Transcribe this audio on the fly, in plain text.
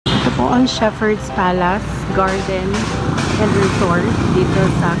po ang Shepherd's Palace Garden and Resort dito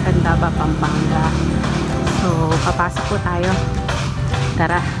sa Candaba, Pampanga. So, papasok po tayo.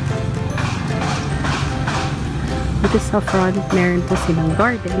 Tara! Dito sa front, meron po silang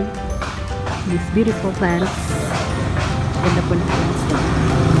garden. These beautiful plants. Ganda po na plants na.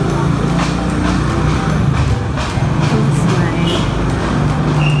 Here's my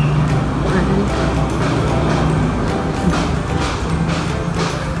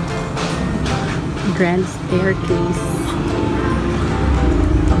grand staircase.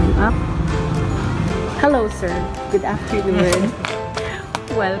 Coming up. Hello, sir. Good afternoon.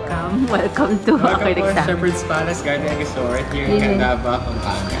 Welcome to Shepherd's Palace Garden and Resort here in Candaba,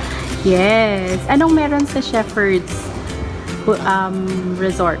 Pampanga. Yes. Anong meron sa Shepherd's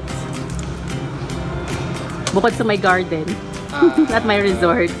Resort? Bukod sa my garden. Not my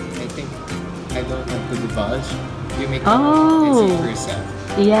resort. I think I don't want to divulge. You may come and see for yourself.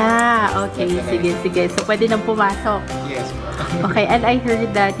 Yeah, okay. Sige. So, pwede nang pumasok. Yes. Okay, and I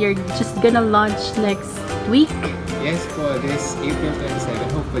heard that you're just gonna launch next week? Yes po, this April 27,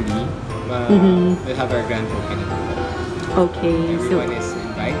 hopefully, we'll have our grand opening. Okay. Everyone is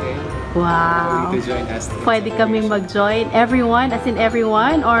invited. Wow. To join us. Pwede kaming mag-join? Everyone? As in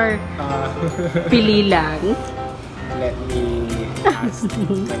everyone? Or pili lang? Let me ask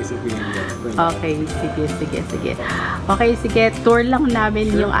my superior. Okay, sige. Okay, sige. Tour lang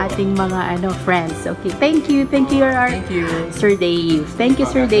namin yung ating mga friends. Okay, thank you. Thank you, Sir Dave. Thank you,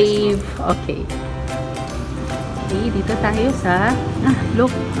 Sir Dave. Okay. Okay, dito tayo sa...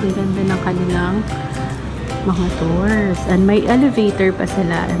 look, ang ganda ng kanilang mga tours. And may elevator pa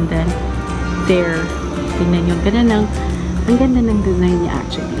sila. And then, there. Tingnan nyo. Ang ganda ng design niya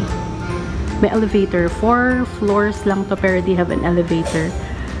actually. May elevator. 4 floors lang to, pero they have an elevator.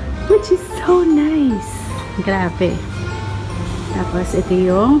 Which is so nice. Grabe. Tapos, ito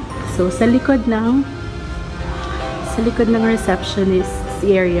yung... So, sa likod ng reception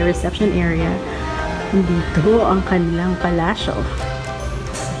area, dito ang kanilang palasyo.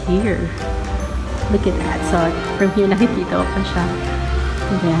 Here. Look at that. So, from here, nakikita ko pa siya.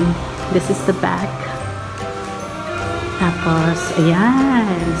 And then, this is the back. Tapos,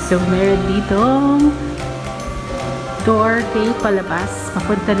 ayan. So, meron dito door gate palabas.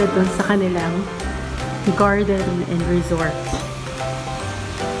 Papunta na dun sa kanilang garden and resort.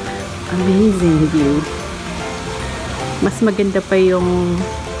 Amazing view. Mas maganda pa yung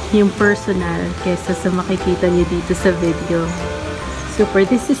personal kesa sa makikita niyo dito sa video. Super.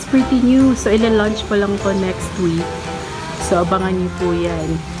 This is pretty new. So, ila-launch pa lang to next week. So, abangan niyo po yan.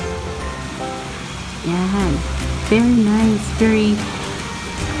 Yan. Very nice. Very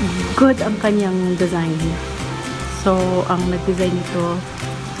good ang kanyang design. So, ang nag-design nito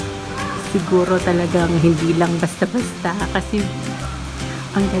siguro talagang hindi lang basta-basta kasi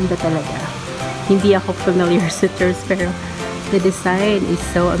ang ganda talaga. Hindi ako familiar sa tours pero the design is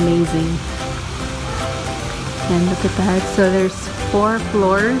so amazing. And look at that. So, there's 4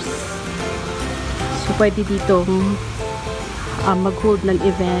 floors. So, pwede ditong mag-hold ng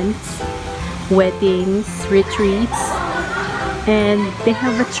events, weddings, retreats, and they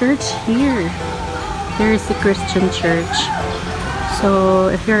have a church here. There is a Christian church. So,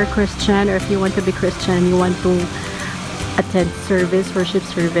 if you're a Christian or if you want to be Christian, you want to attend service, worship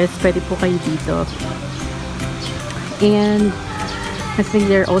service, pwede po kayo dito. And I think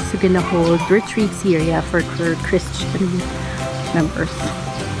they're also gonna hold retreats here, yeah, for Christian members.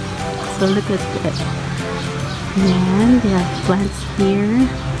 So look at it. And they have plants here.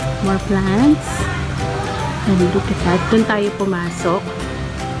 More plants. And look at that. Doon tayo pumasok.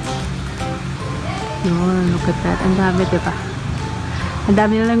 Look at that. Ang dami, diba? Ang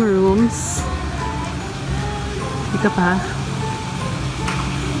dami nilang rooms. Dito pa.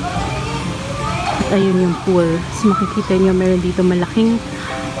 Ayun yung pool. So, makikita nyo, meron dito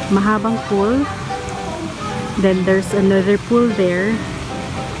mahabang pool. Then, there's another pool there.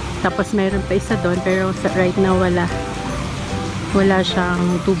 Tapos, meron pa isa doon. Pero, right now, wala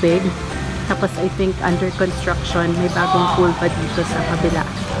siyang tubig. Tapos, I think, under construction, may bagong pool pa dito sa kabila.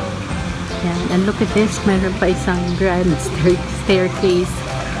 Yan. And look at this. Meron pa isang grand staircase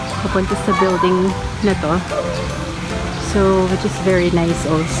papunta sa building na to. So, which is very nice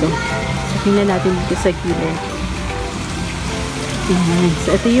also. Tingnan natin dito sa gilid. Ayan.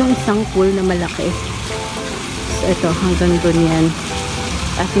 So, ito yung isang pool na malaki. So, ito, hanggang doon yan.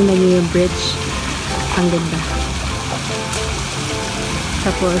 At tingnan nyo yung bridge. Ang ganda.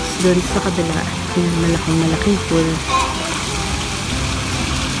 Tapos, doon sa kabila, yung malaking pool.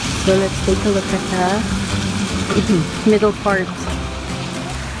 So, let's take a look at the middle part.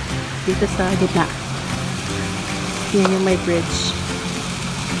 Dito sa gitna. Yan yung may bridge.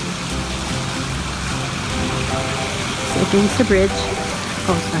 Dito sa bridge.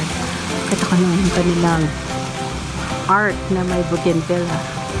 Oh, sorry. Kita ko naman yung kanilang art na may bougainvillea.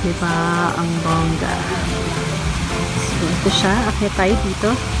 Diba? Ang bongga. So, ito siya. Akyat tayo dito.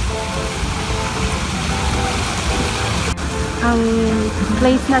 Ang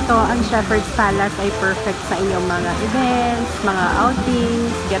place na to, ang Shepherd's Palace, ay perfect sa inyong mga events, mga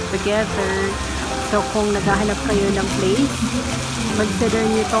outings, get-together. So, kung naghahanap kayo ng place, consider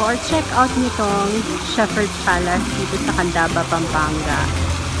nyo to or check out nyo tong Shepherd's Palace dito sa Candaba, Pampanga.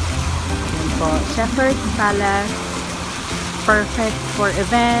 Yan po. Shepherd's Palace, perfect for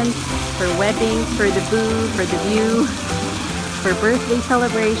events, for weddings, for the booth, for the view, for birthday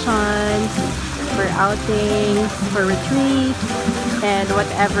celebrations, for outings, for retreats, and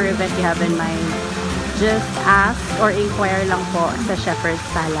whatever event you have in mind. Just ask or inquire lang po sa Shepherd's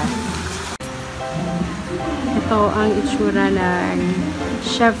Palace. Ito ang itsura ng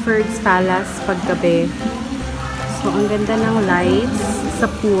Shepherd's Palace paggabi. So, ang ganda ng lights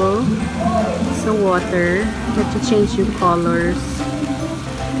sa pool, sa water. Let's change yung colors.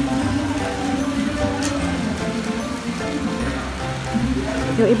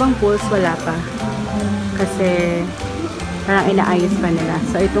 Yung ibang pools wala pa. Kasi parang inaayos pa nila.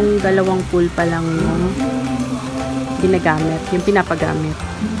 So, itong dalawang pool pa lang yung ginagamit. Yung pinapagamit.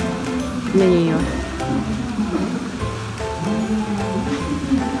 Ano nyo yun?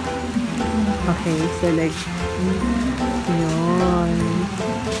 Okay, so like yun.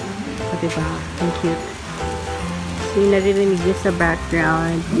 So, diba? Ang cute. So, yung naririnig nyo sa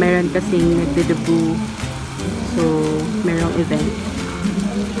background, meron kasing nagdedebu. So, merong event.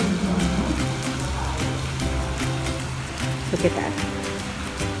 Look at that.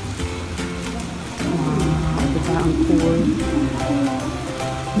 Wow, diba? Ang cool.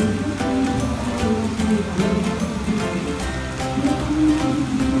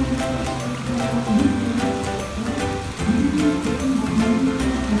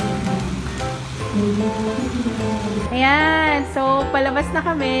 Ayan. So, palabas na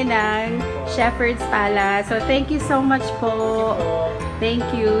kami ng Shepherd's Palace. So, thank you so much po. Thank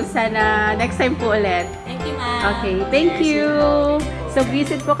you. Sana next time po ulit. Thank you, ma'am. Okay, thank you. So,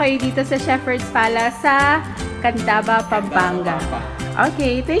 visit po kayo dito sa Shepherd's Palace sa Candaba, Pampanga.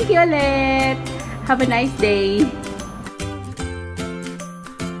 Okay, thank you ulit. Have a nice day.